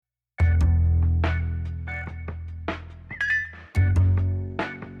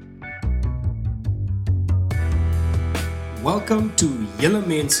Welcome to Yellow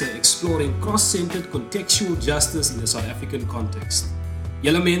Mensa, exploring cross-centered contextual justice in the South African context.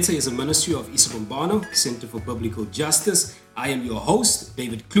 Yellow Mensa is a ministry of Isibambano, Center for Biblical Justice. I am your host,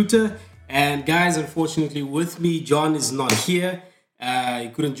 David Kluter. And guys, unfortunately with me, John is not here. He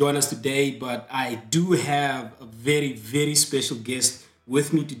couldn't join us today, but I do have a very, very special guest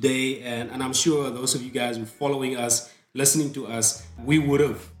with me today. And I'm sure those of you guys who are following us, listening to us, we would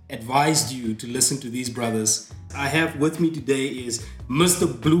have advised you to listen to these brothers. I have with me today is Mr.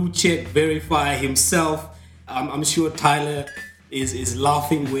 Blue Check Verify himself. I'm sure Tyler is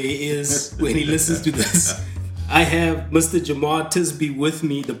laughing where he is when he listens to this. I have Mr. Jamar Tisby with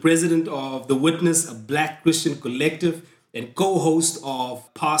me, the president of The Witness, a Black Christian collective, and co-host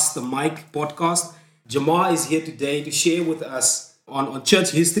of Pass the Mic podcast. Jamar is here today to share with us on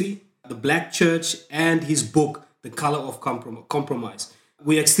church history, the Black church, and his book, The Color of Compromise.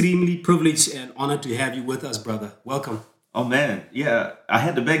 We're extremely privileged and honored to have you with us, brother. Welcome. Oh, man. Yeah, I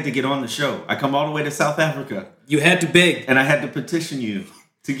had to beg to get on the show. I come all the way to South Africa. You had to beg. And I had to petition you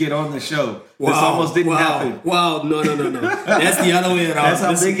to get on the show. Wow. This almost didn't happen. Wow. No. That's the other way around. That's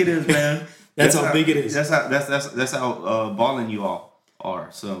how big it is, man. That's how big it is. That's how balling you all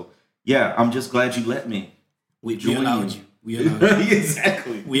are. So, yeah, I'm just glad you let me. We allowed you. We allowed you.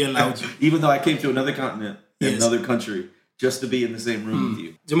 Exactly. We allowed you. Even though I came to another continent, another country, just to be in the same room with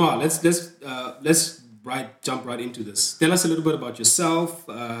you. Jamal, let's jump right into this. Tell us a little bit about yourself,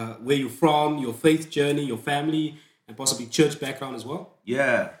 where you're from, your faith journey, your family, and possibly church background as well.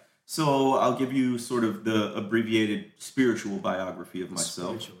 Yeah. So I'll give you sort of the abbreviated spiritual biography of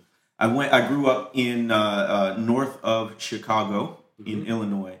myself. I grew up in north of Chicago in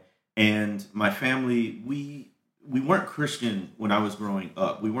Illinois, and my family, we weren't Christian when I was growing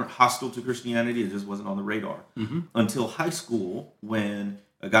up. We weren't hostile to Christianity. It just wasn't on the radar until high school, when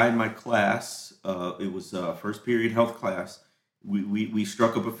a guy in my class, it was first period health class, we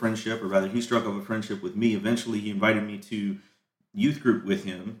struck up a friendship, or rather he struck up a friendship with me. Eventually he invited me to youth group with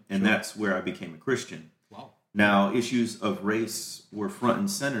him, and that's where I became a Christian. Wow. Now, issues of race were front and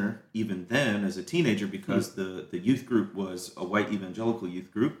center even then as a teenager, because the youth group was a white evangelical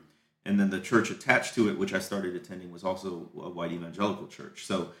youth group. And then the church attached to it, which I started attending, was also a white evangelical church.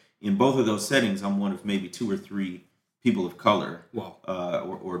 So in both of those settings, I'm one of maybe 2 or 3 people of color,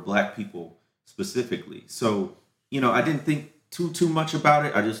 or black people specifically. So, I didn't think too much about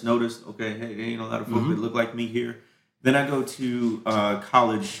it. I just noticed, okay, hey, there ain't a lot of folk that look like me here. Then I go to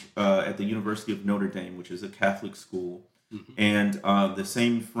college at the University of Notre Dame, which is a Catholic school. And the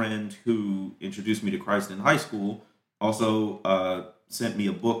same friend who introduced me to Christ in high school also sent me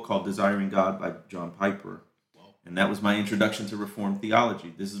a book called Desiring God by John Piper. Wow. And that was my introduction to Reformed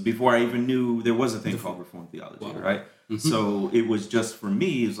theology. This is before I even knew there was a thing called Reformed theology, right? So it was just, for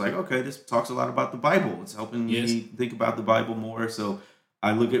me, it was like, okay, this talks a lot about the Bible. It's helping me think about the Bible more. So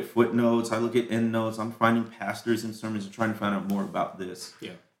I look at footnotes, I look at endnotes, I'm finding pastors and sermons and trying to find out more about this.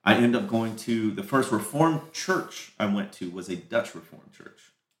 Yeah. I end up going to the first Reformed church I went to was a Dutch Reformed church.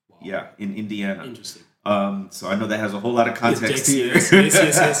 Wow. Yeah, in Indiana. Interesting. So I know that has a whole lot of context here.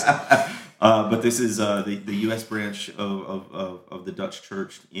 Yes. But this is the U.S. branch of the Dutch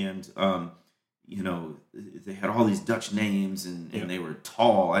church, and they had all these Dutch names, and they were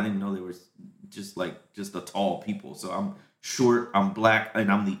tall. I didn't know they were just a tall people. So I'm short, I'm black,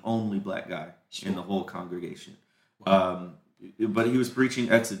 and I'm the only black guy in the whole congregation. Wow. But he was preaching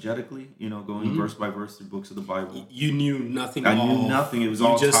exegetically, going verse by verse through books of the Bible. You knew nothing. I knew nothing. It was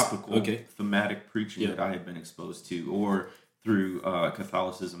all topical, thematic preaching that I had been exposed to, or through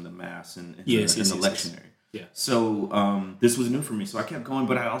Catholicism, the Mass, and the lectionary. Yeah. So this was new for me. So I kept going,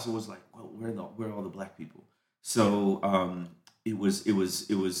 but I also was like, well, where are all the black people? So it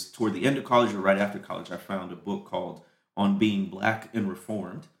was toward the end of college, or right after college, I found a book called On Being Black and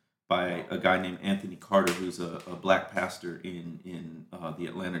Reformed, by a guy named Anthony Carter, who's a black pastor in the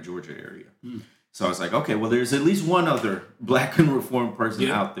Atlanta, Georgia area. So I was like, okay, well, there's at least one other black and reformed person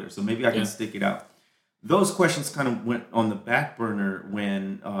out there, so maybe I can stick it out. Those questions kind of went on the back burner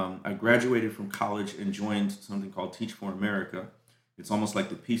when I graduated from college and joined something called Teach for America. It's almost like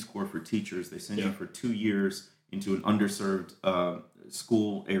the Peace Corps for teachers. They send you for 2 years into an underserved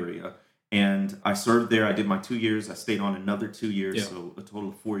school area. And I served there. I did my 2 years. I stayed on another 2 years, so a total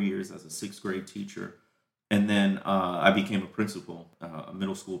of 4 years as a 6th grade teacher. And then I became a principal, a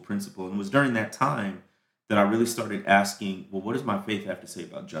middle school principal. And it was during that time that I really started asking, well, what does my faith have to say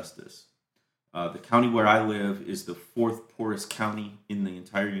about justice? The county where I live is the 4th poorest county in the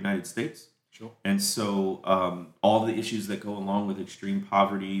entire United States. Sure. And so all the issues that go along with extreme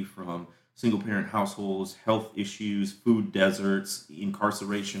poverty, from single-parent households, health issues, food deserts,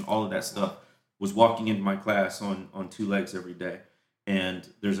 incarceration, all of that stuff was walking into my class on two legs every day, and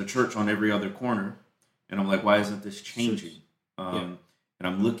there's a church on every other corner, and I'm like, why isn't this changing? And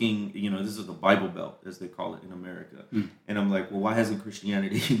I'm looking, this is the Bible Belt, as they call it in America. And I'm like, well, why hasn't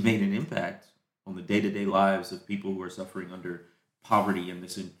Christianity made an impact on the day-to-day lives of people who are suffering under poverty in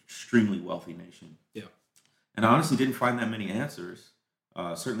this extremely wealthy nation? Yeah. And I honestly didn't find that many answers,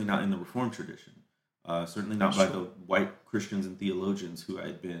 certainly not in the Reformed tradition, certainly not by the white Christians and theologians who I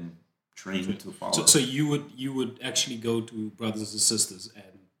had been trained to follow. So you would actually go to brothers and sisters and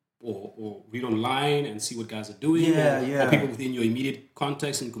or read online and see what guys are doing, or people within your immediate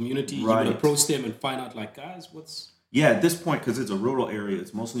context and community. Right. You would approach them and find out, like, guys, what's... Yeah, at this point, because it's a rural area,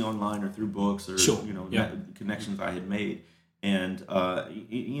 it's mostly online or through books or connections I had made. And,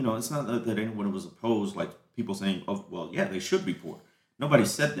 it's not that anyone was opposed, like people saying, oh, well, yeah, they should be poor. Nobody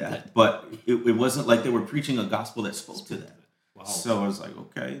said that, but it wasn't like they were preaching a gospel that spoke to that. Wow. So I was like,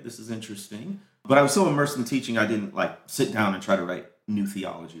 okay, this is interesting. But I was so immersed in teaching, I didn't sit down and try to write new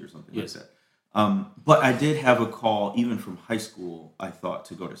theology or something like that. But I did have a call, even from high school, I thought,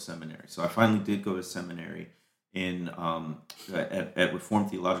 to go to seminary. So I finally did go to seminary at Reformed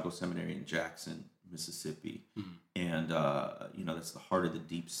Theological Seminary in Jackson, Mississippi. And, that's the heart of the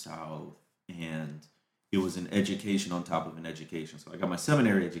Deep South. And it was an education on top of an education. So I got my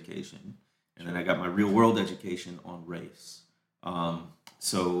seminary education, and then I got my real world education on race.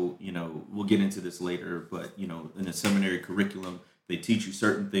 So, we'll get into this later, but, in a seminary curriculum, they teach you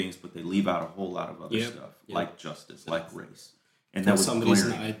certain things, but they leave out a whole lot of other stuff, like justice, like race. And that was some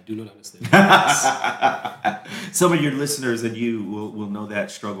reason I do not understand. Some of your listeners and you will know that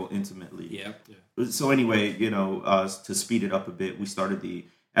struggle intimately. Yeah. So anyway, to speed it up a bit, we started the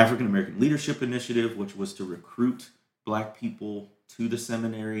African American Leadership Initiative, which was to recruit Black people to the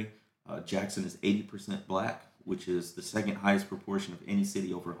seminary. Jackson is 80% Black, which is the second highest proportion of any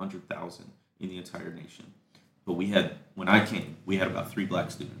city over 100,000 in the entire nation. But when I came, we had about 3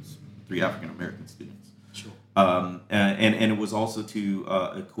 Black students, 3 African American students. Sure. And it was also to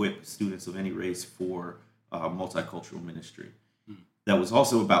equip students of any race for multicultural ministry. That was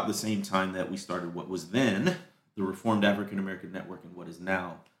also about the same time that we started what was then the Reformed African American Network and what is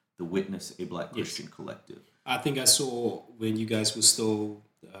now the Witness, a Black Christian Collective. I think I saw when you guys were still...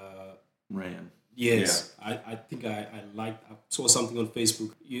 ran. Yes, yeah. I think I saw something on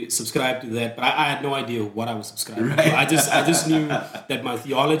Facebook. You subscribed to that, but I had no idea what I was subscribing to. I just knew that my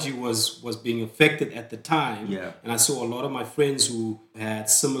theology was being affected at the time. Yeah. And I saw a lot of my friends who had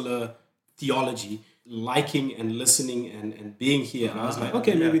similar theology liking and listening and being here. And I was like,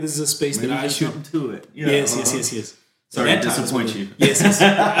 okay, maybe this is a space that I should... Something to it. Yeah. Yes. Sorry to disappoint you. Yes.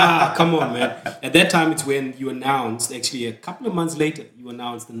 Come on, man. At that time, it's when you announced, actually a couple of months later, you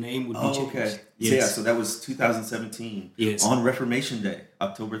announced the name would be changed. Okay. Yes. Yeah, so that was 2017. Yes. On Reformation Day,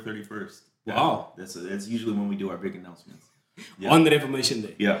 October 31st. Wow. That's usually when we do our big announcements. Yeah. On the Reformation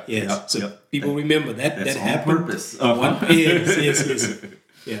Day. Yeah. Yes. Yeah. So people remember that happened. On purpose. Yes.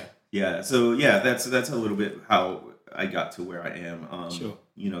 Yeah. Yeah. So that's a little bit how I got to where I am. Sure.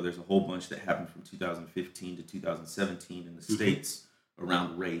 There's a whole bunch that happened from 2015 to 2017 in the States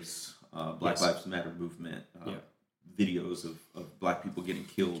around race, Black Lives Matter movement, videos of Black people getting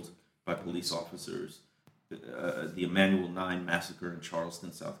killed by police officers, the Emanuel 9 massacre in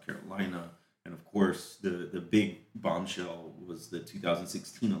Charleston, South Carolina, and of course the big bombshell was the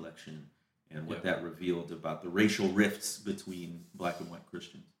 2016 election and what that revealed about the racial rifts between Black and white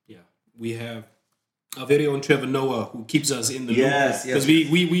Christians. Yeah, we have our very own Trevor Noah, who keeps us in the loop. Yes. Because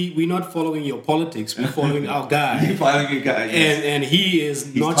we're not following your politics, we're following our guy. You're following your guy, yes. And he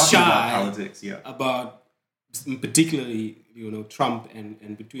is not shy about politics, about particularly, Trump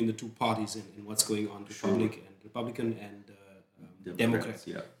and between the two parties and what's going on, Republican and Democrat.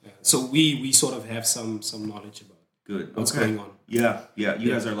 Yeah. So we sort of have some knowledge about what's going on. Yeah.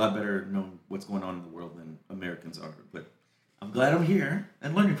 You guys are a lot better known what's going on in the world than Americans are, but I'm glad I'm here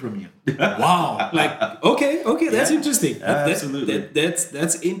and learning from you. Wow! Okay, that's interesting. Absolutely,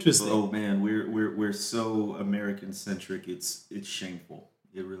 that's interesting. Oh man, we're so American centric. It's shameful.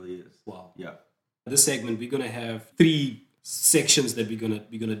 It really is. Wow. Yeah. This segment we're gonna have 3 sections that we're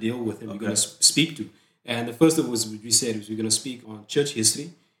gonna deal with and we're gonna speak to. And the first of was we said is we're gonna speak on church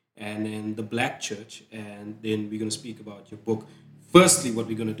history and then the Black church, and then we're gonna speak about your book. Firstly, what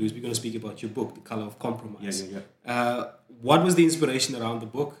we're going to do is we're going to speak about your book, The Color of Compromise. Yeah. What was the inspiration around the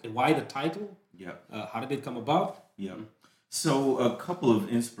book? And why the title? Yeah. How did it come about? Yeah. So a couple of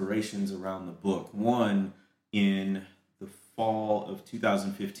inspirations around the book. One, in the fall of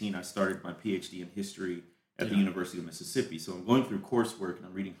 2015, I started my PhD in history at the University of Mississippi. So I'm going through coursework and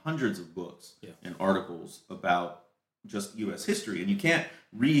I'm reading hundreds of books and articles about just U.S. history. And you can't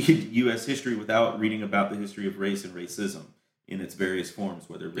read U.S. history without reading about the history of race and racism in its various forms,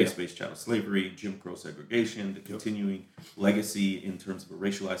 whether race-based chattel slavery, Jim Crow segregation, the continuing legacy in terms of a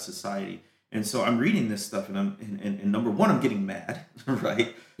racialized society. And so I'm reading this stuff, and number one, I'm getting mad,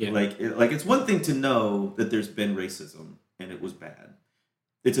 right? Yeah. Like it's one thing to know that there's been racism and it was bad.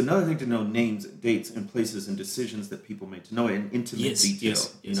 It's another thing to know names, dates, and places and decisions that people made, to know it in intimate detail.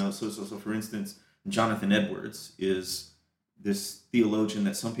 Yes. You know, so for instance, Jonathan Edwards is this theologian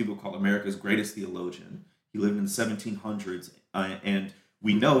that some people call America's greatest theologian. He lived in the 1700s, and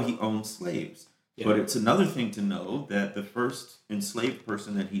we know he owned slaves. Yeah. But it's another thing to know that the first enslaved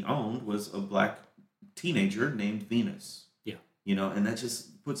person that he owned was a black teenager named Venus. Yeah. You know, and that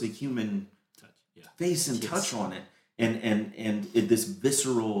just puts a human face and touch on it. And this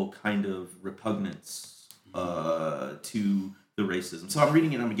visceral kind of repugnance to the racism. So I'm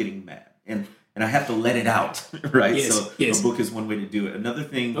reading it, I'm getting mad. And I have to let it out, right? Yes, so a book is one way to do it. Another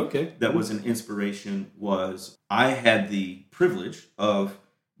thing that was an inspiration was I had the privilege of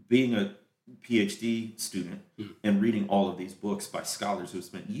being a PhD student and reading all of these books by scholars who have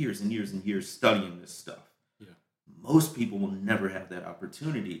spent years and years and years studying this stuff. Yeah. Most people will never have that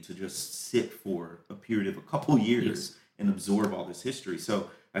opportunity to just sit for a period of a couple years and absorb all this history. So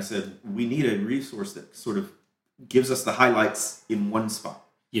I said, we need a resource that sort of gives us the highlights in one spot.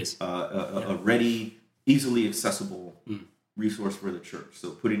 Yes. A ready, easily accessible resource for the church.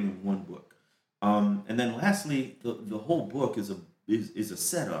 So putting in one book. And then lastly, the whole book is a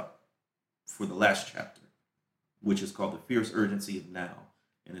setup for the last chapter, which is called The Fierce Urgency of Now.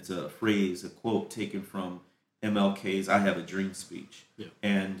 And it's a phrase, a quote taken from MLK's I Have a Dream speech. Yeah.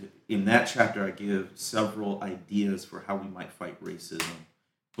 And in that chapter, I give several ideas for how we might fight racism.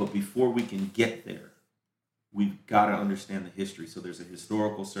 But before we can get there, we've got to understand the history. So there's a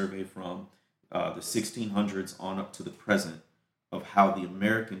historical survey from the 1600s on up to the present of how the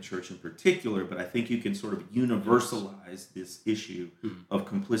American church in particular, but I think you can sort of universalize this issue of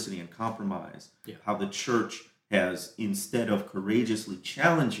complicity and compromise, how the church has, instead of courageously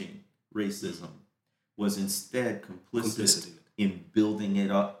challenging racism, was instead complicit in building it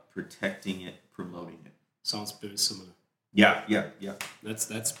up, protecting it, promoting it. Sounds very similar. Yeah.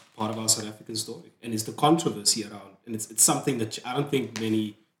 That's part of our South African story. And it's the controversy around, and it's something that I don't think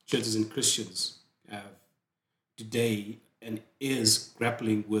many churches and Christians have today and is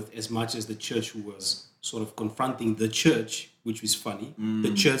grappling with as much as the church, who was sort of confronting the church, which was funny,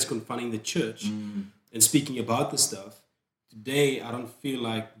 the church confronting the church and speaking about the stuff. Today, I don't feel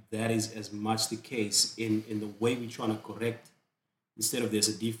like that is as much the case in the way we're trying to correct. Instead of there's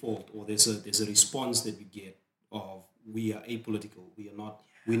a default or there's a response that we get of we are apolitical,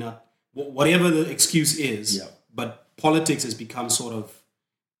 we're not, whatever the excuse is, but politics has become sort of,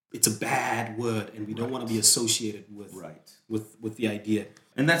 it's a bad word, and we don't want to be associated with the idea.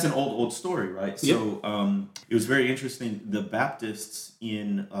 And that's an old story, right? So it was very interesting. The Baptists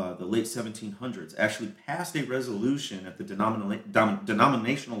in the late 1700s actually passed a resolution at the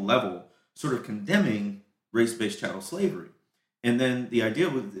denominational level sort of condemning race-based chattel slavery. And then the idea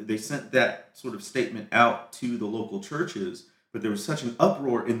was they sent that sort of statement out to the local churches, but there was such an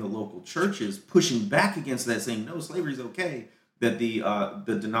uproar in the local churches pushing back against that, saying, no, slavery is okay, that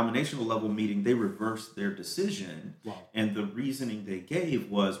the denominational level meeting, they reversed their decision. Wow. And the reasoning they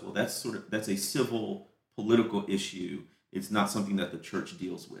gave was, well, that's a civil political issue. It's not something that the church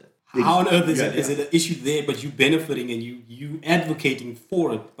deals with. How on earth is it an issue there, but you benefiting and you advocating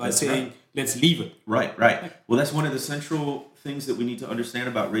for it by saying, let's leave it? Right. Well, that's one of the central things that we need to understand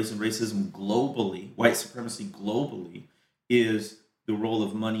about race and racism globally, white supremacy globally, is the role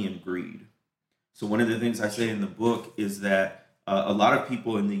of money and greed. So one of the things I say in the book is that a lot of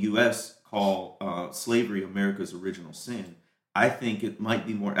people in the U.S. call slavery America's original sin. I think it might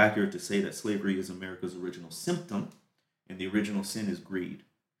be more accurate to say that slavery is America's original symptom, and the original sin is greed.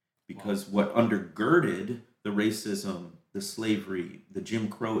 Because what undergirded the racism, the slavery, the Jim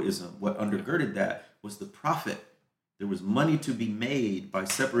Crowism, what undergirded that was the profit. There was money to be made by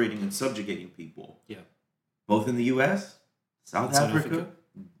separating and subjugating people. Yeah. Both in the U.S., South Africa,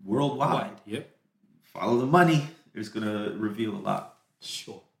 worldwide. Yep. Follow the money. It's going to reveal a lot.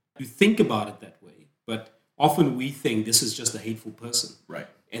 Sure. You think about it that way, but often we think this is just a hateful person. Right.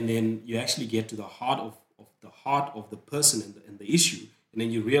 And then you actually get to the heart of the person and the issue, and then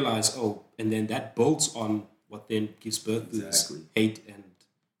you realize, and then that builds on what then gives birth to this hate and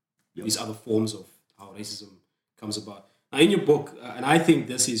these other forms of how racism comes about. Now, in your book, and I think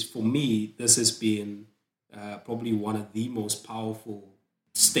this has been probably one of the most powerful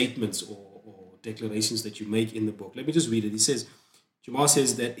statements or declarations that you make in the book. Let me just read it. It says, Jamal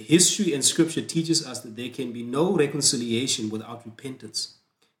says that history and scripture teaches us that there can be no reconciliation without repentance.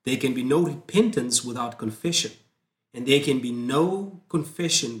 There can be no repentance without confession. And there can be no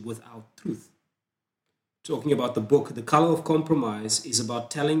confession without truth. Talking about the book, The Color of Compromise is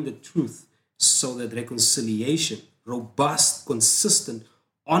about telling the truth so that reconciliation, robust, consistent,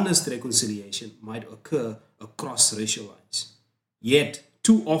 honest reconciliation might occur across racial lines. Yet,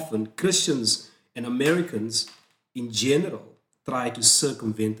 too often, Christians and Americans in general try to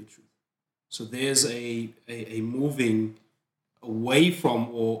circumvent the truth. So there's a moving away from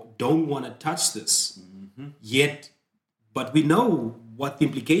or don't want to touch this. Yet, but we know what the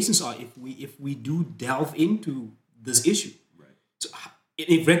implications are if we do delve into this issue. Right. So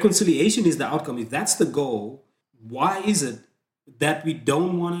if reconciliation is the outcome, if that's the goal, why is it that we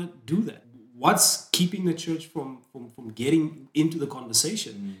don't want to do that? What's keeping the church from getting into the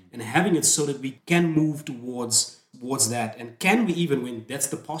conversation and having it so that we can move towards that? And can we even, when that's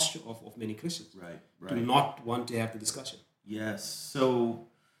the posture of many Christians, right, to not want to have the discussion? Yes. So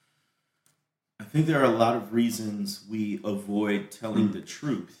I think there are a lot of reasons we avoid telling the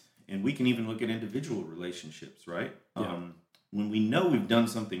truth. And we can even look at individual relationships, right? Yeah. When we know we've done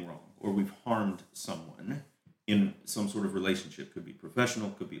something wrong or we've harmed someone in some sort of relationship, could be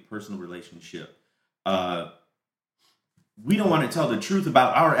professional, could be a personal relationship, we don't want to tell the truth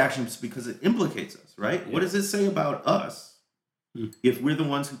about our actions because it implicates us, right? Yeah. What does it say about us if we're the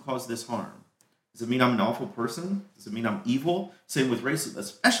ones who caused this harm? Does it mean I'm an awful person? Does it mean I'm evil? Same with racism,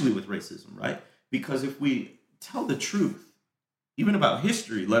 especially with racism, right? Because if we tell the truth, even about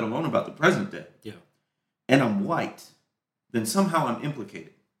history, let alone about the present day, and I'm white, then somehow I'm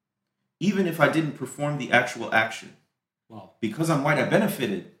implicated. Even if I didn't perform the actual action. Wow. Because I'm white, I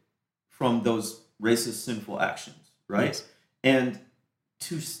benefited from those racist, sinful actions, right? Yes. And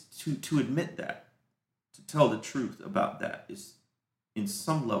to admit that, to tell the truth about that is, in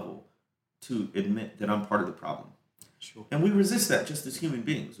some level, to admit that I'm part of the problem. Sure. And we resist that just as human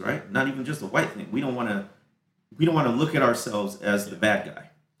beings, right? Not even just a white thing. We don't want to look at ourselves as the bad guy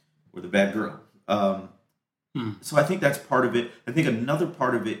or the bad girl. So I think that's part of it. I think another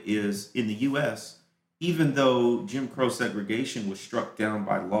part of it is in the U.S., even though Jim Crow segregation was struck down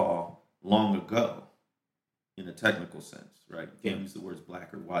by law long ago, in a technical sense, right? You can't use the words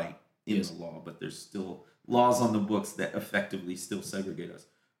black or white in the law, but there's still laws on the books that effectively still segregate us.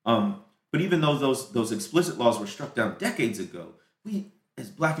 But even though those explicit laws were struck down decades ago, we, as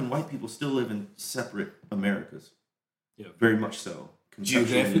black and white people, still live in separate Americas. Yeah. Very much so.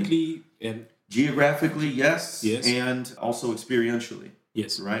 Geographically, yes. And also experientially.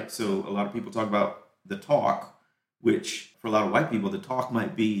 Yes. Right? So a lot of people talk about the talk, which for a lot of white people, the talk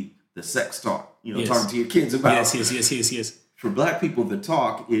might be the sex talk, talking to your kids about. Yes. For black people, the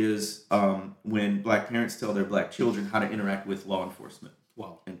talk is when black parents tell their black children how to interact with law enforcement.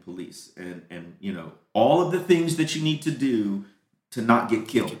 Wow. And police and all of the things that you need to do to not get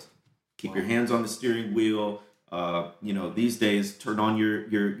killed. Keep your hands on the steering wheel. These days, turn on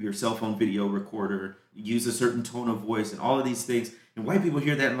your cell phone video recorder, use a certain tone of voice, and all of these things. And white people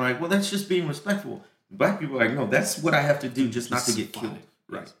hear that and are like, well, that's just being respectful. And black people are like, no, that's what I have to do just not to get killed.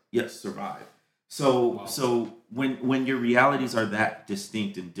 Right. Yes, survive. So when your realities are that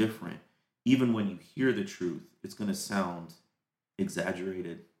distinct and different, even when you hear the truth, it's going to sound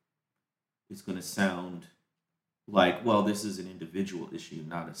exaggerated. It's going to sound like, well, this is an individual issue,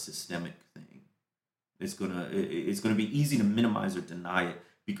 not a systemic thing. It's going to be easy to minimize or deny it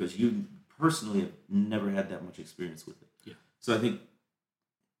because you personally have never had that much experience with it. Yeah. So I think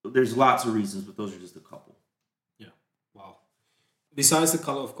there's lots of reasons, but those are just a couple. Yeah. Wow. Besides The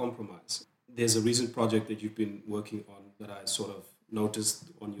Color of Compromise, there's a recent project that you've been working on that I sort of noticed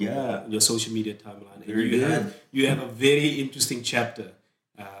on your social media timeline. And you have a very interesting chapter.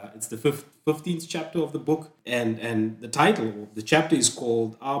 It's the 15th chapter of the book, and the title of the chapter is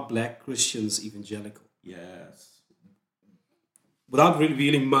called "Are Black Christians Evangelical?" Yes. Without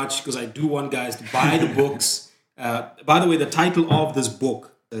revealing much, because I do want guys to buy the books. By the way, the title of this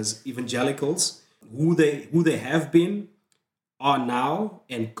book is "Evangelicals: Who They Have Been, Are Now,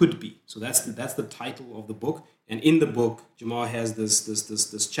 and Could Be." So that's the title of the book. And in the book, Jamal has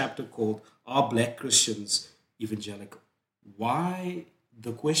this chapter called "Are Black Christians Evangelical?" Why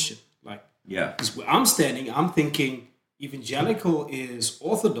the question? Because where I'm standing, I'm thinking evangelical is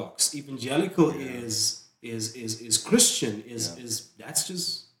orthodox. Evangelical is Christian. That's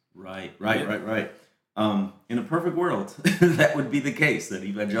just right. In a perfect world, that would be the case. That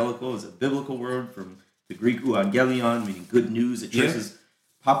evangelical is a biblical word from the Greek euangelion, meaning good news. It traces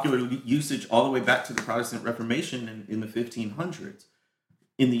popular usage all the way back to the Protestant Reformation in the 1500s.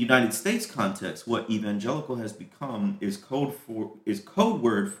 in the United States context, what evangelical has become is code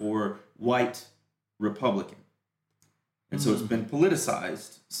word for white Republican. And so it's been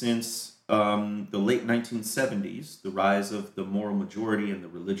politicized since the late 1970s, the rise of the moral majority and the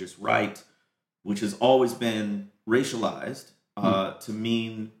religious right, which has always been racialized to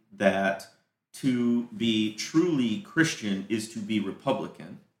mean that to be truly Christian is to be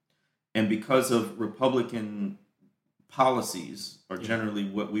Republican. And because of Republican policies are generally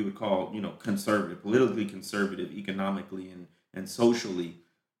what we would call, conservative, politically conservative, economically and socially,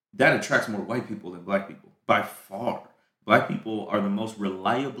 that attracts more white people than black people by far. Black people are the most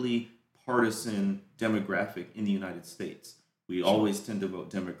reliably partisan demographic in the United States. We always tend to vote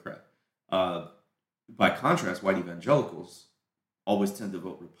Democrat. By contrast, white evangelicals always tend to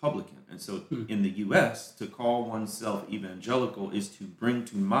vote Republican. And so in the U.S., to call oneself evangelical is to bring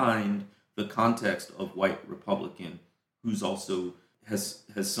to mind the context of white Republican who's also has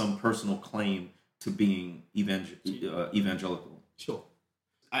some personal claim to being evangelical. Sure.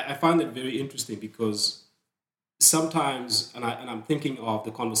 I find it very interesting because sometimes, and I'm thinking of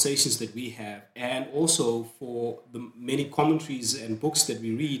the conversations that we have, and also for the many commentaries and books that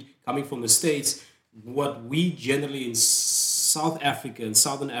we read coming from the States, what we generally in South Africa and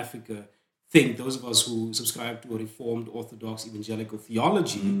Southern Africa think, those of us who subscribe to a Reformed Orthodox evangelical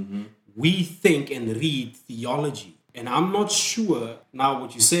theology, we think and read theology. And I'm not sure now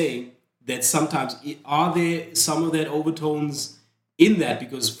what you're saying, that sometimes are there some of that overtones in that,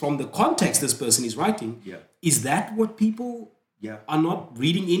 because from the context this person is writing, is that what people are not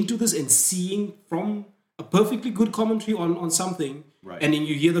reading into this and seeing from a perfectly good commentary on something, and then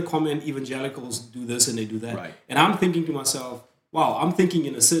you hear the comment, evangelicals do this and they do that. And I'm thinking to myself, wow, I'm thinking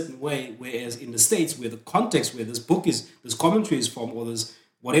in a certain way, whereas in the States, where the context where this commentary is from, or this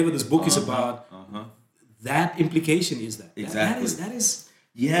whatever this book is about, that implication is that. Exactly. That is.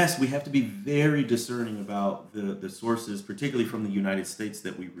 Yes, we have to be very discerning about the sources, particularly from the United States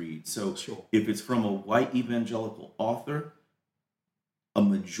that we read. So if it's from a white evangelical author, a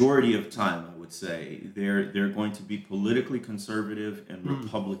majority of time, I would say, they're going to be politically conservative and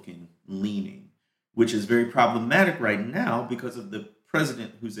Republican leaning, which is very problematic right now because of the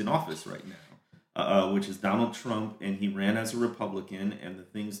president who's in office right now, which is Donald Trump, and he ran as a Republican, and the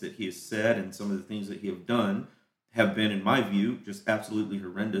things that he has said and some of the things that he has done have been, in my view, just absolutely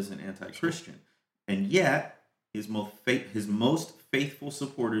horrendous and anti-Christian. And yet, his most faithful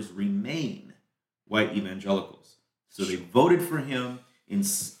supporters remain white evangelicals. So they voted for him in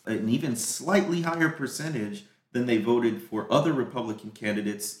an even slightly higher percentage than they voted for other Republican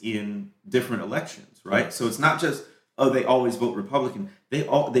candidates in different elections, right? So it's not just, they always vote Republican. They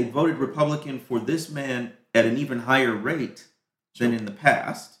voted Republican for this man at an even higher rate than in the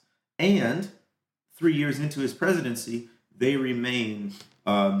past. And 3 years into his presidency, they remain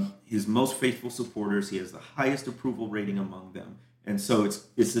his most faithful supporters. He has the highest approval rating among them. And so it's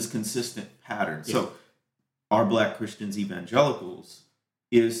this consistent pattern. Yeah. So are Black Christians evangelicals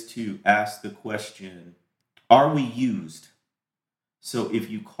is to ask the question, are we used? So if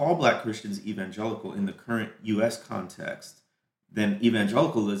you call Black Christians evangelical in the current U.S. context, then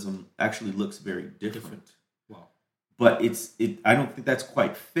evangelicalism actually looks very different. Wow. But I don't think that's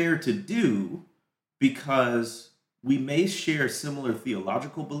quite fair to do, because we may share similar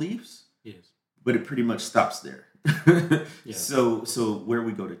theological beliefs, but it pretty much stops there. So where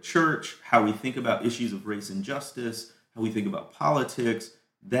we go to church, how we think about issues of race and justice, how we think about politics,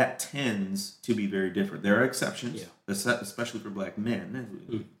 that tends to be very different. There are exceptions, especially for Black men.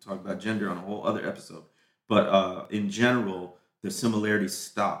 We talk about gender on a whole other episode. But in general, the similarities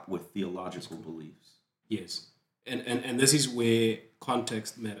stop with theological beliefs. Yes. And this is where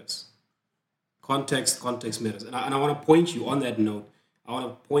context matters. Context matters. And I want to point you, on that note, I want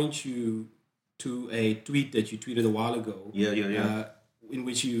to point you to a tweet that you tweeted a while ago. In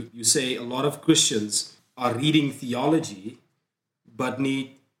which you say a lot of Christians are reading theology, but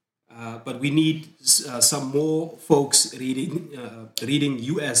we need some more folks reading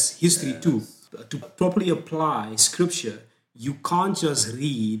U.S. history too. To properly apply Scripture, you can't just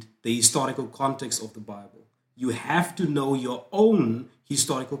read the historical context of the Bible. You have to know your own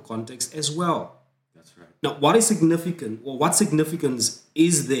historical context as well. That's right. Now, what is significant, or what significance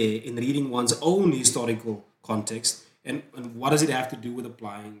is there in reading one's own historical context, and what does it have to do with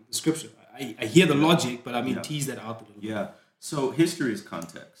applying the Scripture? I hear the logic, but tease that out a little bit. Yeah. So history is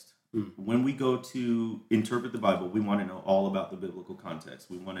context. When we go to interpret the Bible, we want to know all about the biblical context.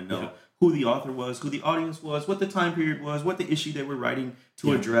 We want to know who the author was, who the audience was, what the time period was, what the issue they were writing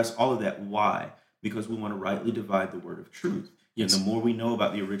to address, all of that. Why? Because we want to rightly divide the word of truth. Yes. And the more we know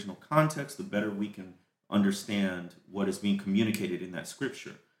about the original context, the better we can understand what is being communicated in that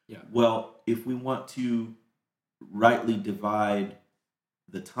scripture. Yeah. Well, if we want to rightly divide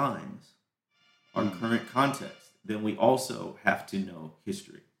the times, our current context, then we also have to know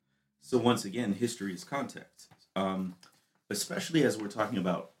history. So once again, history is context. Especially as we're talking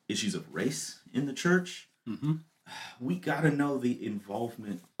about issues of race in the church, we got to know the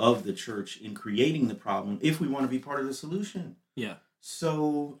involvement of the church in creating the problem if we want to be part of the solution. Yeah.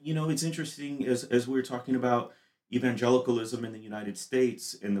 So, it's interesting as we're talking about evangelicalism in the United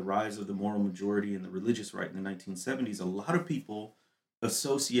States and the rise of the moral majority and the religious right in the 1970s, a lot of people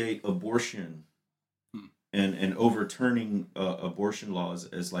associate abortion and overturning abortion laws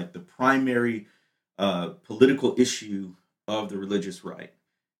as like the primary political issue of the religious right.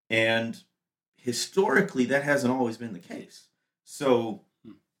 And historically, that hasn't always been the case. So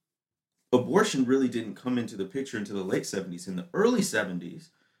abortion really didn't come into the picture until the late 70s. In the early 70s,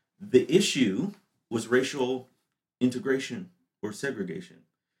 the issue was racial integration or segregation.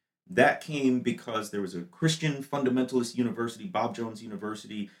 That came because there was a Christian fundamentalist university, Bob Jones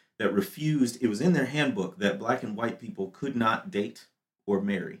University, that refused, it was in their handbook, that black and white people could not date or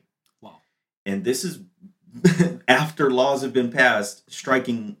marry. Wow. And this is after laws have been passed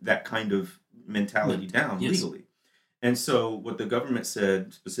striking that kind of mentality down legally. And so what the government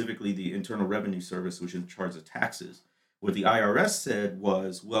said, specifically the Internal Revenue Service, which is in charge of taxes, what the IRS said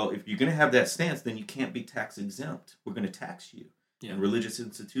was, well, if you're going to have that stance, then you can't be tax exempt. We're going to tax you. Yeah. And religious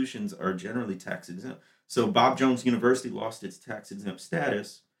institutions are generally tax exempt. So Bob Jones University lost its tax exempt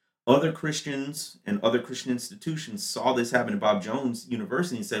status. Other Christians and other Christian institutions saw this happen at Bob Jones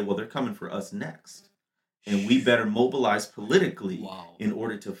University and said, well, they're coming for us next. And we better mobilize politically in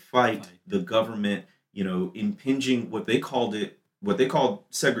order to fight the government, impinging what they called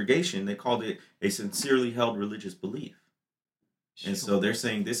segregation. They called it a sincerely held religious belief. Sure. And so they're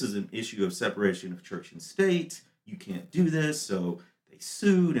saying this is an issue of separation of church and state. You can't do this. So they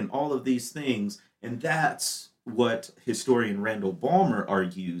sued and all of these things. And that's what historian Randall Balmer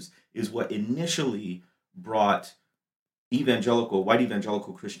argues is what initially brought white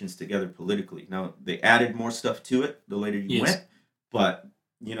evangelical Christians together politically. Now, they added more stuff to it the later you went, but,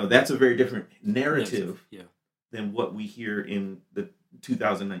 that's a very different narrative than what we hear in the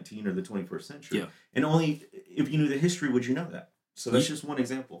 2019 or the 21st century. Yeah. And only if you knew the history would you know that. So that's just one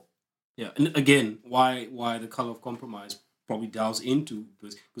example. Yeah, and again, why the color of compromise probably delves into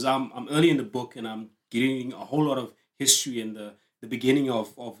this, because I'm early in the book and I'm getting a whole lot of history in the beginning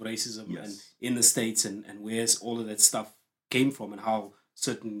of racism and in the States and where all of that stuff came from and how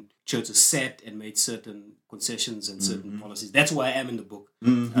certain churches sat and made certain concessions and certain policies. That's why I am in the book.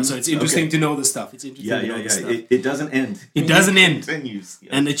 So it's interesting to know this stuff. It's interesting to know this stuff. It doesn't end. It doesn't end. It continues. Yes.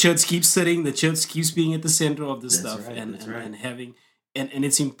 And the church keeps sitting. The church keeps being at the center of this stuff and having... And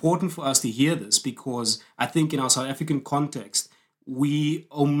it's important for us to hear this because I think in our South African context, we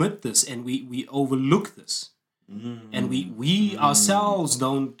omit this and we overlook this. And we ourselves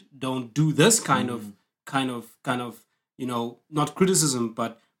don't do this kind of not criticism,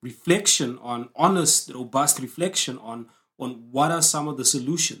 but reflection on honest, robust reflection on what are some of the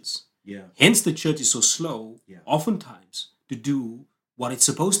solutions. Yeah. Hence the church is so slow, oftentimes, to do what it's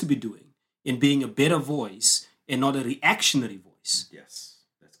supposed to be doing in being a better voice and not a reactionary voice. Yes,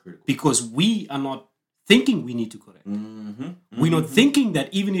 that's critical. Because we are not thinking we need to correct. We're not thinking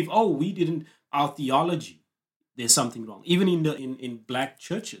that even if, we didn't, our theology, there's something wrong. Even in black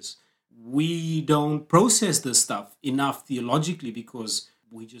churches, we don't process this stuff enough theologically because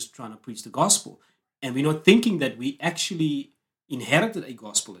we're just trying to preach the gospel. And we're not thinking that we actually inherited a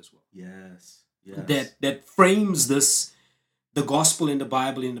gospel as well. Yes. That frames the gospel in the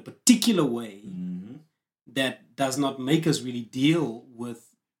Bible in a particular way that does not make us really deal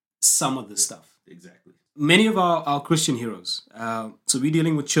with some of the stuff. Exactly. Many of our Christian heroes, so we're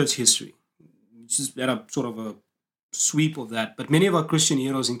dealing with church history, which is a sort of a sweep of that. But many of our Christian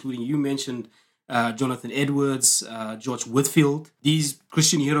heroes, including you mentioned Jonathan Edwards, George Whitefield, these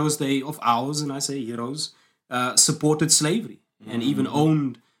Christian heroes, they of ours, and I say heroes, supported slavery and even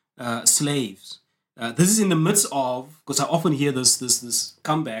owned slaves. This is in the midst of, because I often hear this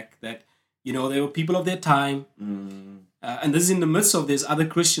comeback that, they were people of their time, and this is in the midst of there's other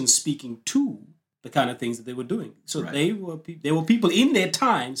Christians speaking to the kind of things that they were doing. So they were people in their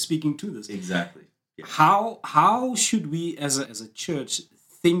time speaking to this. Exactly. Yeah. How should we as a church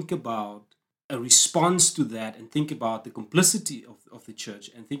think about a response to that and think about the complicity of the church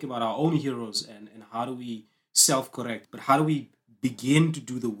and think about our own heroes and how do we self-correct, but how do we begin to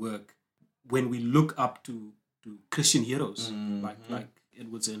do the work when we look up to Christian heroes like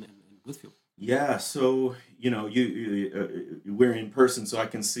Edwards and Whitefield? Yeah, so we're in person, so I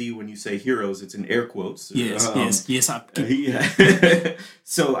can see when you say heroes, it's in air quotes. Yes. Yeah.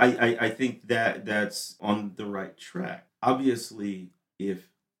 So I think that's on the right track. Obviously, if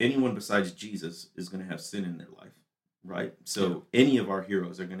anyone besides Jesus is going to have sin in their life, right? So any of our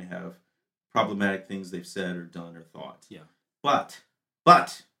heroes are going to have problematic things they've said or done or thought. Yeah. But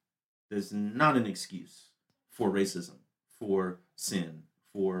there's not an excuse for racism, for sin,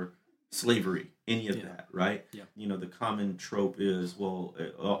 for slavery, any of that, right? Yeah. You know, the common trope is, well,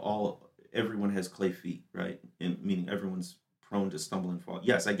 everyone has clay feet, right? And meaning everyone's prone to stumble and fall.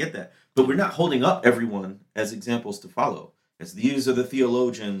 Yes, I get that. But we're not holding up everyone as examples to follow. As these are the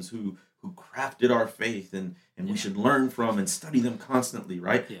theologians who crafted our faith and we should learn from and study them constantly,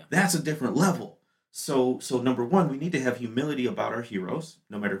 right? Yeah. That's a different level. So number one, we need to have humility about our heroes,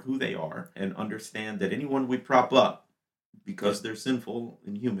 no matter who they are, and understand that anyone we prop up, because they're sinful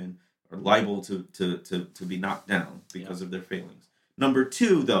and human, are liable to be knocked down because of their failings. Number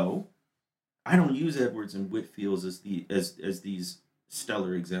two, though, I don't use Edwards and Whitefield as these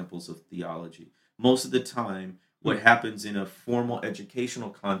stellar examples of theology. Most of the time, what happens in a formal educational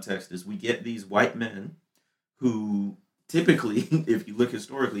context is we get these white men who typically, if you look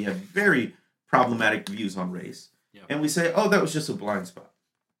historically, have very problematic views on race. Yeah. And we say, oh, that was just a blind spot.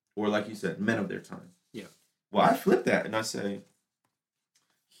 Or like you said, men of their time. Yeah. Well, I flip that and I say,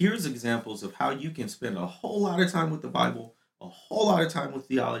 here's examples of how you can spend a whole lot of time with the Bible, a whole lot of time with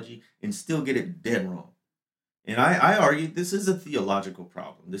theology, and still get it dead wrong. And I argue this is a theological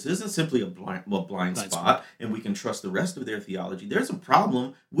problem. This isn't simply a blind spot, and we can trust the rest of their theology. There's a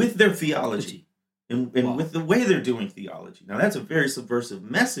problem with their theology and with the way they're doing theology. Now, that's a very subversive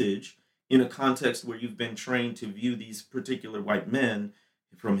message in a context where you've been trained to view these particular white men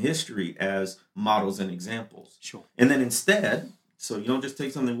from history as models and examples. Sure. And then instead, so you don't just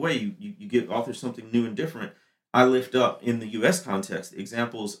take something away, you give authors something new and different. I lift up, in the U.S. context,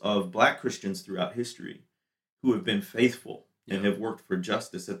 examples of Black Christians throughout history who have been faithful and have worked for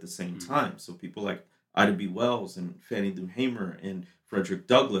justice at the same time. So people like Ida B. Wells and Fannie Lou Hamer and Frederick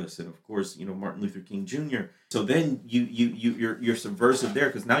Douglass and, of course, Martin Luther King Jr. So then you're subversive there,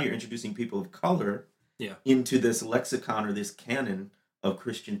 because now you're introducing people of color into this lexicon or this canon of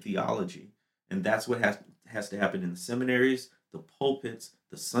Christian theology. And that's what has to happen in the seminaries, the pulpits,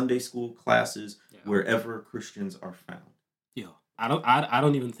 the Sunday school classes, wherever Christians are found. Yeah, I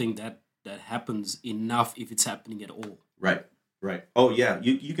don't even think that happens enough, if it's happening at all. Right. Oh yeah,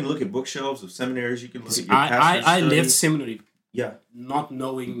 you can look at bookshelves of seminaries. You can look at your pastor's I left seminary, not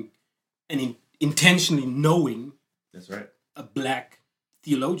knowing and intentionally knowing. That's right. A Black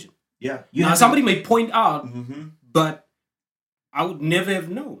theologian. Yeah. Now somebody may point out, but I would never have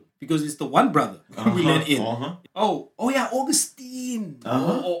known, because it's the one brother we let in. Oh yeah, Augustine. He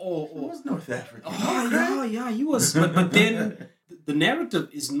was North African. He was. But then the narrative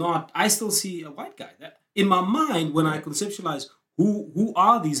is not. I still see a white guy. That in my mind, when I conceptualize who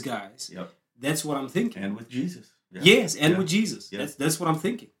are these guys, that's what I'm thinking. And with Jesus. Yeah. Yes, and with Jesus. Yeah. That's what I'm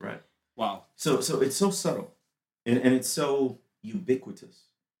thinking. Right. Wow. So it's so subtle, and it's so ubiquitous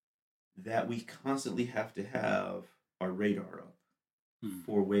that we constantly have to have our radar up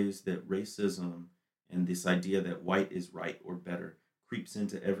for ways that racism and this idea that white is right or better creeps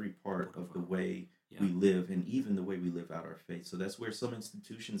into every part of the way we live, and even the way we live out our faith. So that's where some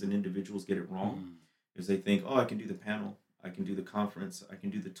institutions and individuals get it wrong, is they think, oh, I can do the panel, I can do the conference, I can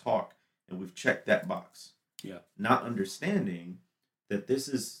do the talk, and we've checked that box. Yeah. Not understanding that this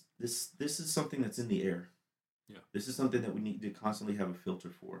is something that's in the air. Yeah. This is something that we need to constantly have a filter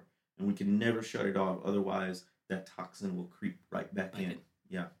for, and we can never shut it off. Otherwise, that toxin will creep right back in.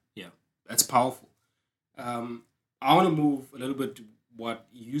 Yeah. That's powerful. I want to move a little bit to what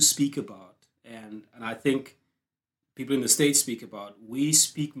you speak about, and I think people in the States speak about. We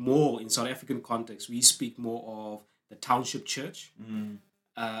speak more in South African context. We speak more of the township church,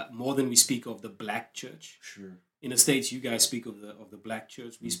 more than we speak of the Black church. Sure. In the States, you guys speak of the Black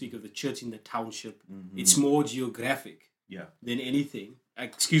church. We speak of the church in the township. It's more geographic than anything.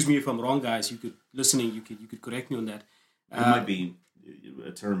 Excuse me if I'm wrong, guys. You could correct me on that. It might be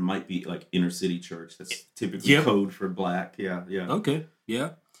a term, might be like inner city church. That's typically code for Black. Yeah. Okay.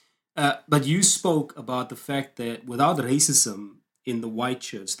 Yeah. But you spoke about the fact that without racism in the white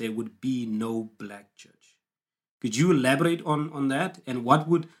church, there would be no Black church. Could you elaborate on that? And what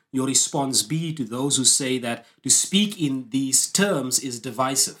would your response be to those who say that to speak in these terms is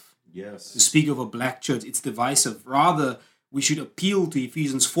divisive? Yes. To speak of a Black church, it's divisive. Rather, we should appeal to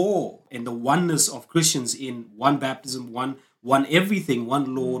Ephesians 4 and the oneness of Christians in one baptism, one everything,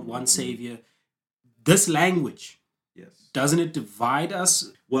 one Lord, one Savior. This language, doesn't it divide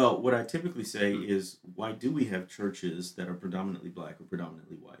us? Well, what I typically say is why do we have churches that are predominantly black or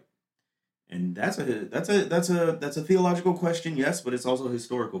predominantly white? And that's a theological question, yes, but it's also a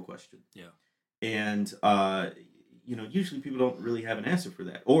historical question. Yeah. And usually people don't really have an answer for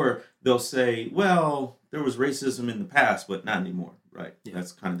that, or they'll say, well, there was racism in the past, but not anymore, right? Yeah.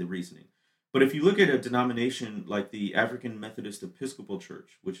 That's kind of the reasoning. But if you look at a denomination like the African Methodist Episcopal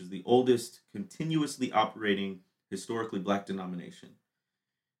Church, which is the oldest continuously operating historically black denomination,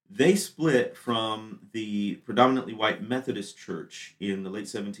 they split from the predominantly white Methodist Church in the late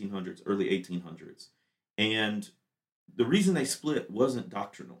 1700s, early 1800s. And the reason they split wasn't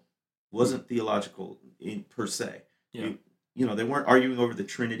doctrinal, wasn't theological per se. Yeah. They weren't arguing over the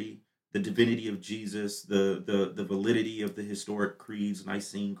Trinity, the divinity of Jesus, the validity of the historic creeds,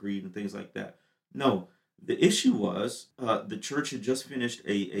 Nicene Creed, and things like that. No, the issue was the church had just finished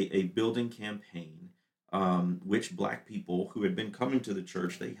a building campaign, which black people who had been coming to the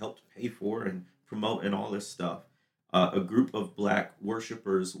church, they helped pay for and promote and all this stuff. A group of black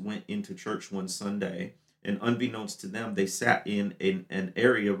worshipers went into church one Sunday, and unbeknownst to them, they sat in an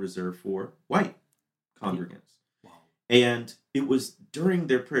area reserved for white congregants. And it was during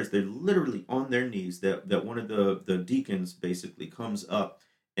their prayers, they're literally on their knees, that one of the deacons basically comes up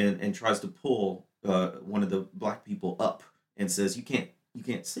and tries to pull one of the black people up and says, you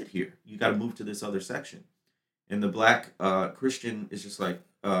can't sit here. You got to move to this other section. And the black Christian is just like,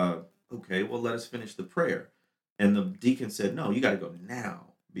 okay, well, let us finish the prayer. And the deacon said, no, you got to go now,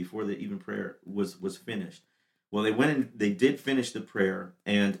 before the even prayer was finished. Well, they went and they did finish the prayer.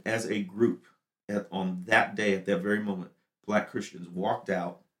 And as a group, on that day, at that very moment, black Christians walked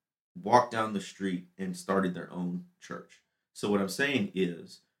down the street and started their own church. So what I'm saying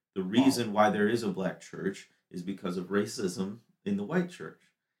is the reason why there is a black church is because of racism in the white church.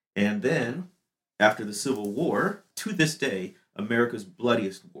 And then after the Civil War, to this day, America's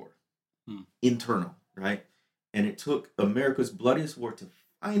bloodiest war, internal, right? And it took America's bloodiest war to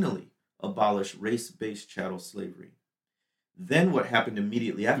finally abolish race-based chattel slavery. Then what happened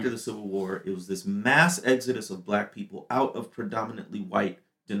immediately after the Civil War, it was this mass exodus of black people out of predominantly white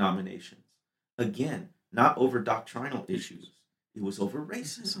denominations. Again, not over doctrinal issues. It was over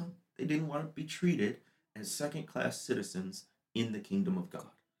racism. They didn't want to be treated as second-class citizens in the kingdom of God.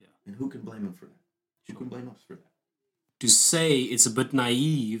 Yeah. And who can blame them for that? Who can blame us for that? To say it's a bit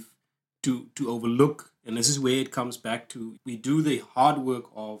naive to overlook, and this is where it comes back to, we do the hard work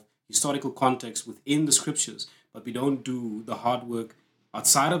of historical context within the scriptures, but we don't do the hard work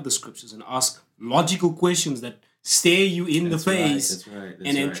outside of the scriptures and ask logical questions that stare you in the face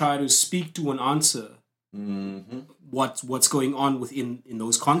and then try to speak to an answer what's going on within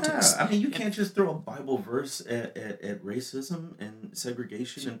those contexts. Yeah, I mean, you can't just throw a Bible verse at racism and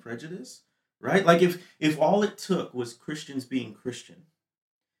segregation and prejudice, right? Like if all it took was Christians being Christian,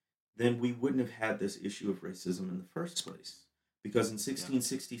 then we wouldn't have had this issue of racism in the first place. Because in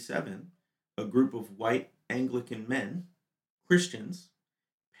 1667, a group of white Anglican men, Christians,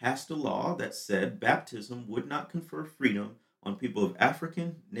 passed a law that said baptism would not confer freedom on people of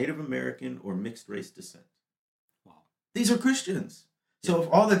African, Native American, or mixed race descent. Wow. These are Christians. So if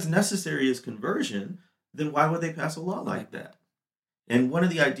all that's necessary is conversion, then why would they pass a law like that? And one of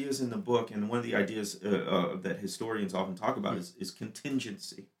the ideas in the book, and one of the ideas that historians often talk about is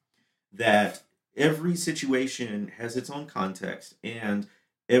contingency. That every situation has its own context, and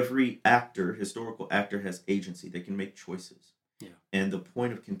every historical actor, has agency. They can make choices. Yeah. And the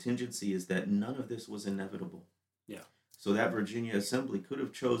point of contingency is that none of this was inevitable. Yeah. So that Virginia Assembly could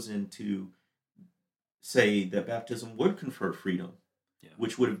have chosen to say that baptism would confer freedom,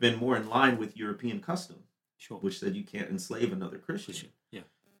 which would have been more in line with European custom, which said you can't enslave another Christian. Yeah.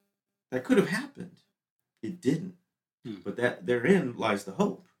 That could have happened. It didn't. But that therein lies the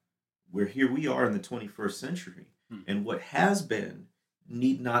hope. Where here we are in the 21st century, and what has been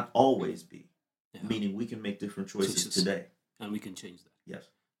need not always be, meaning we can make different choices today. And we can change that. Yes.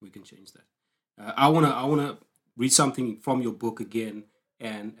 We can change that. I wanna read something from your book again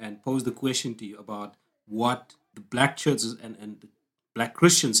and pose the question to you about what the black churches and the black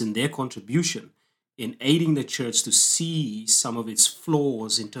Christians in their contribution in aiding the church to see some of its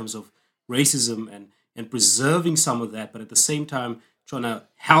flaws in terms of racism and preserving some of that, but at the same time trying to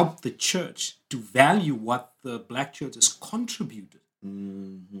help the church to value what the black church has contributed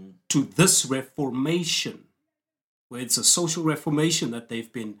to this reformation, where it's a social reformation that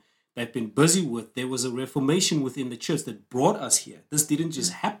they've been busy with. There was a reformation within the church that brought us here. This didn't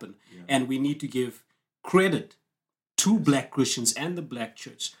just happen. Yeah. And we need to give credit to black Christians and the black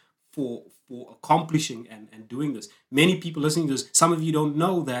church for accomplishing and doing this. Many people listening to this, some of you don't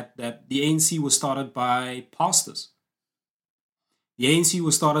know that the ANC was started by pastors. The ANC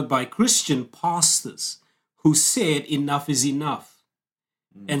was started by Christian pastors who said enough is enough.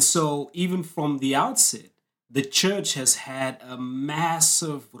 And so even from the outset, the church has had a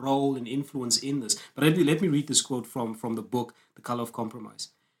massive role and influence in this. But let me read this quote from the book, The Color of Compromise.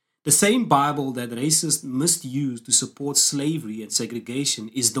 The same Bible that racists misused to support slavery and segregation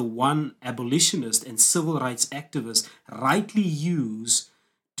is the one abolitionists and civil rights activists rightly use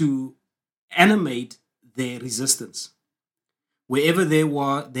to animate their resistance. Wherever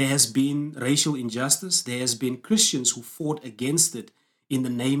there has been racial injustice, there has been Christians who fought against it in the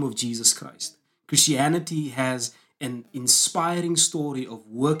name of Jesus Christ. Christianity has an inspiring story of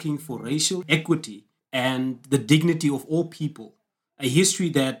working for racial equity and the dignity of all people, a history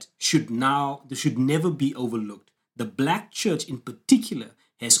that should never be overlooked. The Black church in particular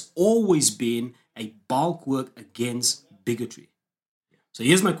has always been a bulwark against bigotry. So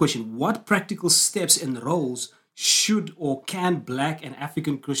here's my question. What practical steps and roles should or can Black and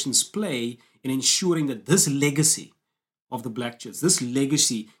African Christians play in ensuring that this legacy of the Black church, this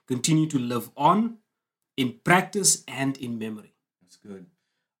legacy, continue to live on in practice and in memory? That's good.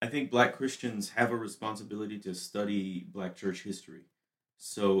 I think Black Christians have a responsibility to study Black church history.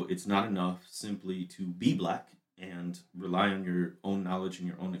 So it's not enough simply to be Black and rely on your own knowledge and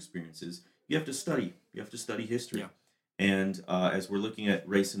your own experiences. You have to study. You have to study history. Yeah. And as we're looking at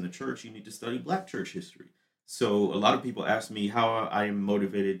race in the church, you need to study Black church history. So a lot of people ask me how I am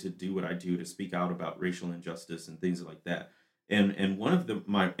motivated to do what I do, to speak out about racial injustice and things like that. And one of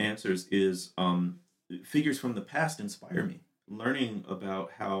my answers is figures from the past inspire me. Learning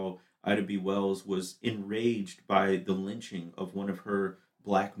about how Ida B. Wells was enraged by the lynching of one of her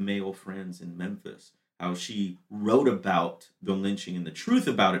Black male friends in Memphis, how she wrote about the lynching and the truth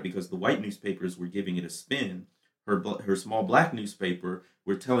about it because the white newspapers were giving it a spin. Her small Black newspaper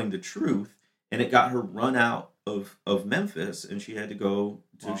were telling the truth, and it got her run out of Memphis, and she had to go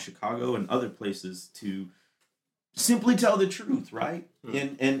to Chicago and other places to simply tell the truth, right?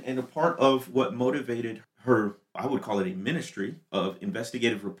 And a part of what motivated her, I would call it a ministry of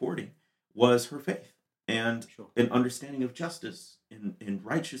investigative reporting, was her faith and an understanding of justice and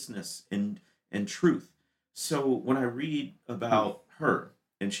righteousness and truth. So when I read about her,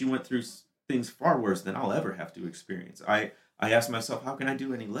 and she went through things far worse than I'll ever have to experience, I ask myself, how can I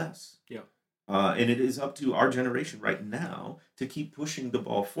do any less? Yeah. And it is up to our generation right now to keep pushing the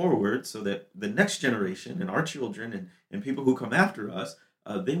ball forward so that the next generation and our children and people who come after us,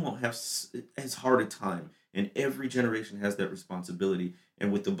 they won't have as hard a time. And every generation has that responsibility.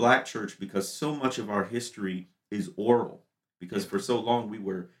 And with the Black church, because so much of our history is oral, because for so long we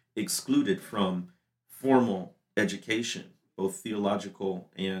were excluded from formal education, both theological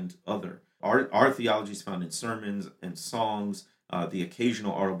and other. Our theology is found in sermons and songs, the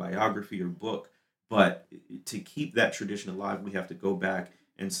occasional autobiography or book, but to keep that tradition alive, we have to go back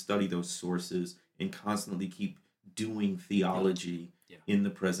and study those sources and constantly keep doing theology in the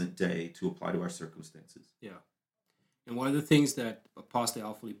present day to apply to our circumstances. Yeah. And one of the things that Pastor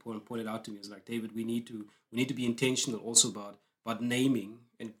Alfoli pointed out to me is like, David, we need to be intentional also about naming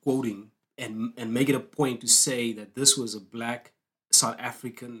and quoting and make it a point to say that this was a Black South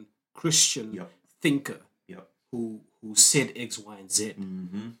African Christian thinker who said X, Y, and Z,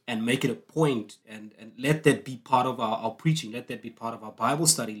 and make it a point and let that be part of our preaching, let that be part of our Bible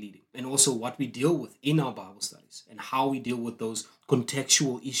study leading, and also what we deal with in our Bible studies and how we deal with those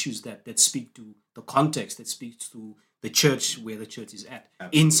contextual issues that speak to the context, that speaks to the church, where the church is at.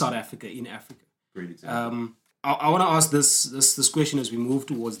 Absolutely. In South Africa, in Africa. Great example. I want to ask this question as we move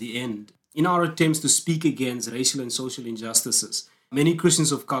towards the end. In our attempts to speak against racial and social injustices, many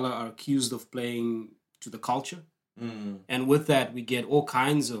Christians of color are accused of playing to the culture. And with that, we get all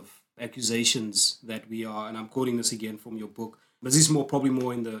kinds of accusations that we are, and I'm quoting this again from your book, but this is probably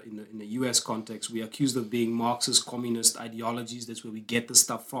more in the US context. We are accused of being Marxist, communist ideologies. That's where we get the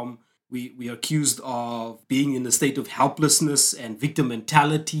stuff from. We are accused of being in the state of helplessness and victim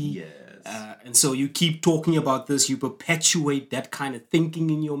mentality. Yes. And so you keep talking about this, you perpetuate that kind of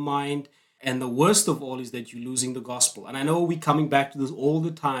thinking in your mind. And the worst of all is that you're losing the gospel. And I know we're coming back to this all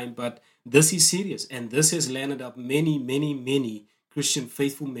the time, but this is serious. And this has landed up many, many, many Christian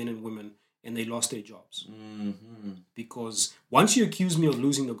faithful men and women, and they lost their jobs. Because once you accuse me of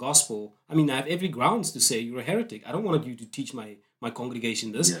losing the gospel, I mean, I have every grounds to say you're a heretic. I don't want you to teach my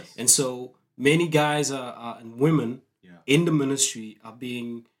congregation this. Yes. And so many guys and women in the ministry are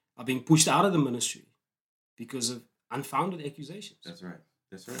being pushed out of the ministry because of unfounded accusations. That's right.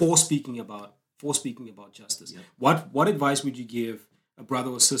 For speaking about justice. Yep. What advice would you give a brother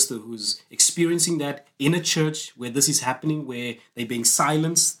or sister who's experiencing that in a church where this is happening, where they're being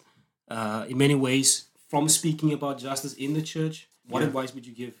silenced in many ways from speaking about justice in the church? What advice would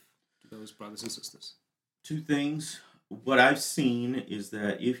you give to those brothers and sisters? Two things. What I've seen is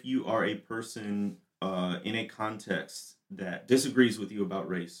that if you are a person in a context that disagrees with you about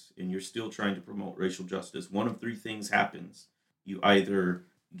race and you're still trying to promote racial justice, one of three things happens. You either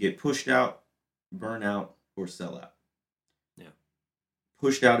get pushed out, burn out, or sell out. Yeah.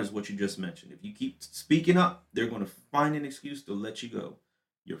 Pushed out is what you just mentioned. If you keep speaking up, they're going to find an excuse to let you go.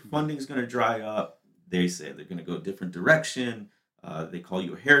 Your funding is going to dry up. They say they're going to go a different direction. They call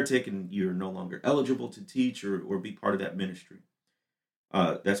you a heretic and you're no longer eligible to teach or be part of that ministry.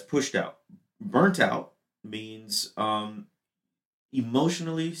 That's pushed out. Burnt out means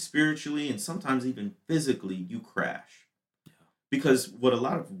emotionally, spiritually, and sometimes even physically, you crash. Yeah. Because what a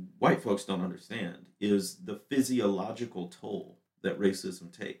lot of white folks don't understand is the physiological toll that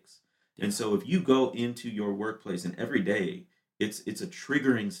racism takes. Yeah. And so if you go into your workplace and every day, it's a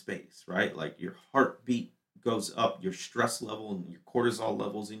triggering space, right? Like your heartbeat goes up, your stress level and your cortisol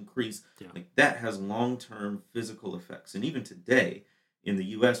levels increase. Yeah. Like that has long-term physical effects. And even today in the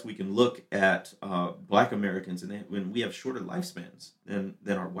U.S., we can look at Black Americans and when we have shorter lifespans than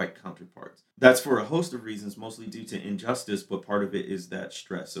our white counterparts. That's for a host of reasons, mostly due to injustice, but part of it is that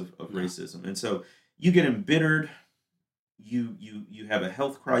stress of racism. And so you get embittered, you have a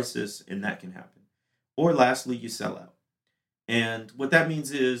health crisis, and that can happen. Or lastly, you sell out. And what that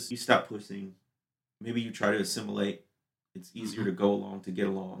means is you stop pushing. Maybe you try to assimilate. It's easier to go along, to get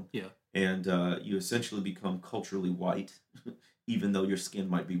along. Yeah. And you essentially become culturally white, even though your skin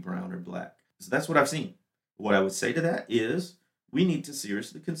might be brown or black. So that's what I've seen. What I would say to that is we need to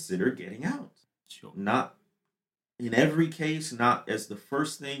seriously consider getting out. Sure. Not in every case, not as the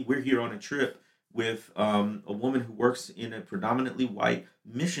first thing. We're here on a trip with a woman who works in a predominantly white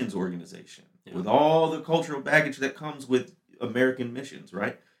missions organization with all the cultural baggage that comes with American missions,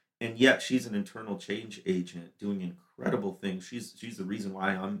 right? And yet she's an internal change agent doing incredible things. She's the reason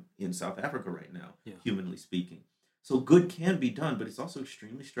why I'm in South Africa right now, humanly speaking. So good can be done, but it's also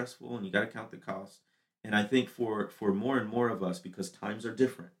extremely stressful and you got to count the cost. And I think for more and more of us, because times are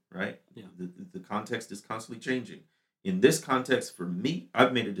different, right? Yeah. The context is constantly changing. In this context, for me,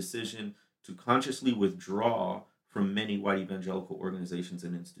 I've made a decision to consciously withdraw from many white evangelical organizations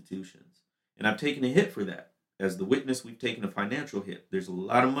and institutions. And I've taken a hit for that. As the witness, we've taken a financial hit. There's a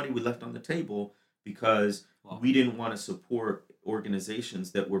lot of money we left on the table because we didn't want to support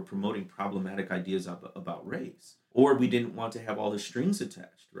organizations that were promoting problematic ideas about race. Or we didn't want to have all the strings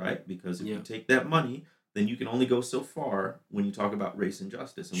attached, right? Because if you take that money, then you can only go so far when you talk about race and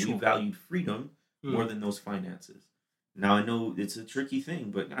justice. And we valued freedom more than those finances. Now, I know it's a tricky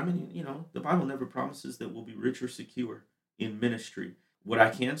thing, but I mean, the Bible never promises that we'll be rich or secure in ministry. What I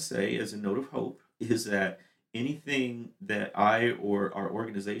can say as a note of hope is that anything that I or our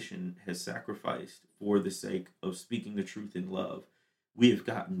organization has sacrificed for the sake of speaking the truth in love, we have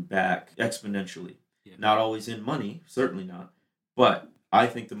gotten back exponentially. Yeah. Not always in money, certainly not. But I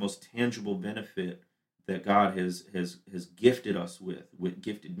think the most tangible benefit that God has gifted us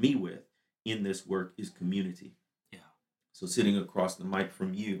gifted me with in this work is community. Yeah. So sitting across the mic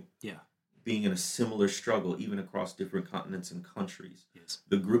from you. Yeah. Being in a similar struggle, even across different continents and countries. Yes.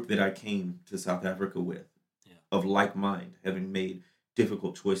 The group that I came to South Africa with, of like mind, having made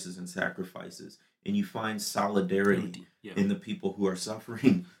difficult choices and sacrifices. And you find solidarity in the people who are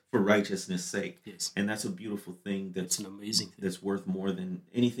suffering for righteousness' sake. Yes. And that's a beautiful thing. That's an amazing thing. That's worth more than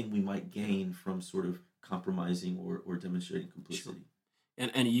anything we might gain from sort of compromising or demonstrating complicity. Sure.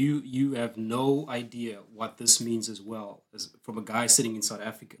 And you have no idea what this means as well, as from a guy sitting in South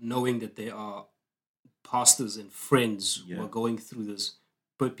Africa, knowing that there are pastors and friends who are going through this,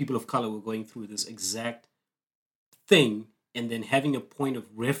 but people of color who are going through this exact thing, and then having a point of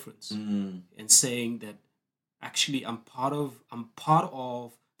reference and saying that actually I'm part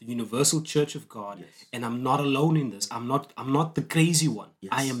of the Universal Church of God, and I'm not alone in this. I'm not the crazy one.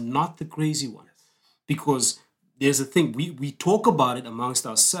 Yes. I am not the crazy one. Yes. Because there's a thing, we talk about it amongst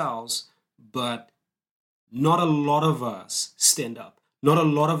ourselves, but not a lot of us stand up. Not a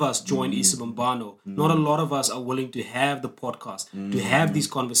lot of us join Isibumbano. Not a lot of us are willing to have the podcast, to have these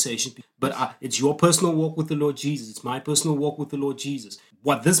conversations. But it's your personal walk with the Lord Jesus. It's my personal walk with the Lord Jesus.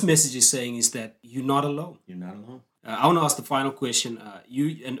 What this message is saying is that you're not alone. You're not alone. I want to ask the final question.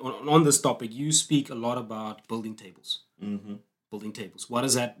 On this topic, you speak a lot about building tables. Mm-hmm. Building tables. What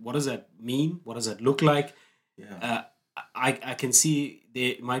does that mean? What does that look like? Yeah. I can see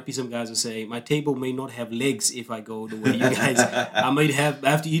there might be some guys who say my table may not have legs if I go the way you guys. I might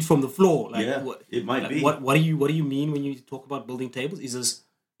have to eat from the floor. It might be. What do you mean when you talk about building tables? Is this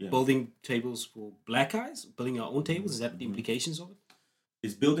building tables for black guys? Building our own tables? Is that the implications of it?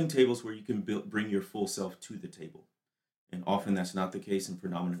 It's building tables where you can bring your full self to the table. And often that's not the case in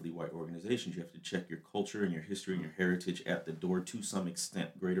predominantly white organizations. You have to check your culture and your history and your heritage at the door to some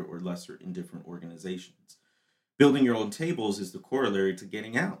extent, greater or lesser, in different organizations. Building your own tables is the corollary to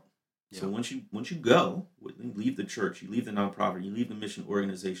getting out. Yeah. So once you go, leave the church, you leave the nonprofit, you leave the mission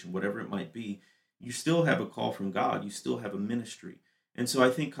organization, whatever it might be, you still have a call from God. You still have a ministry. And so I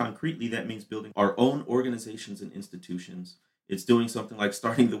think concretely that means building our own organizations and institutions. It's doing something like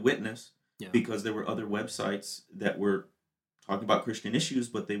starting The Witness, because there were other websites that were talking about Christian issues,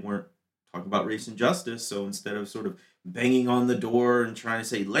 but they weren't talking about race and justice. So instead of sort of banging on the door and trying to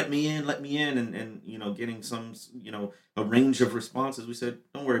say, let me in, and getting some, a range of responses, we said,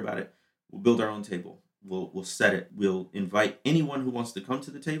 don't worry about it. We'll build our own table. We'll set it. We'll invite anyone who wants to come to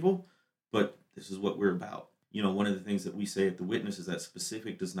the table, but this is what we're about. One of the things that we say at The Witness is that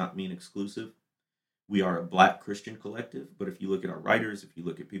specific does not mean exclusive. We are a Black Christian collective, but if you look at our writers, if you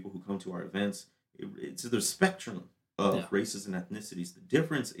look at people who come to our events, it's the spectrum of races and ethnicities. The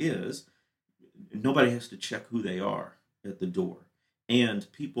difference is nobody has to check who they are at the door. And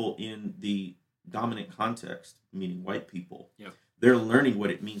people in the dominant context, meaning white people, they're learning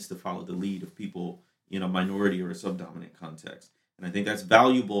what it means to follow the lead of people in a minority or a subdominant context. And I think that's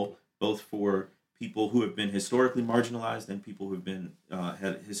valuable both for people who have been historically marginalized and people who have been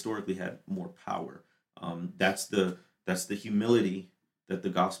historically had more power. That's the humility that the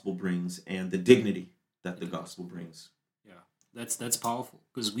gospel brings and the dignity that the gospel brings. Yeah, that's powerful,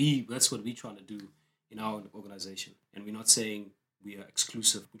 because that's what we try to do in our organization. And we're not saying we are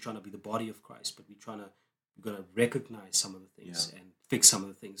exclusive. We're trying to be the body of Christ, but we're going to recognize some of the things and fix some of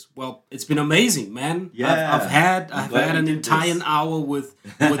the things. Well, it's been amazing, man. Yeah, I've had an entire hour with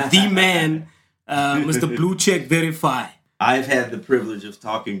the man, Mr. Blue Check Verify. I've had the privilege of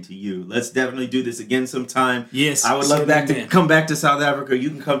talking to you. Let's definitely do this again sometime. Yes. I would love to come back to South Africa.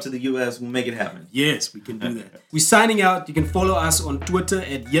 You can come to the U.S. We'll make it happen. Yes, we can do that. We're signing out. You can follow us on Twitter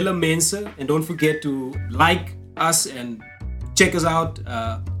at Julle Mense. And don't forget to like us and check us out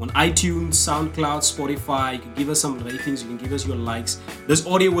on iTunes, SoundCloud, Spotify. You can give us some ratings. You can give us your likes. This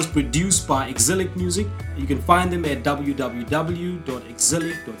audio was produced by Exilic Music. You can find them at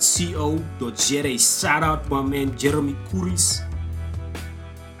www.exilic.co.za. Shout out to my man Jeremy Kuris.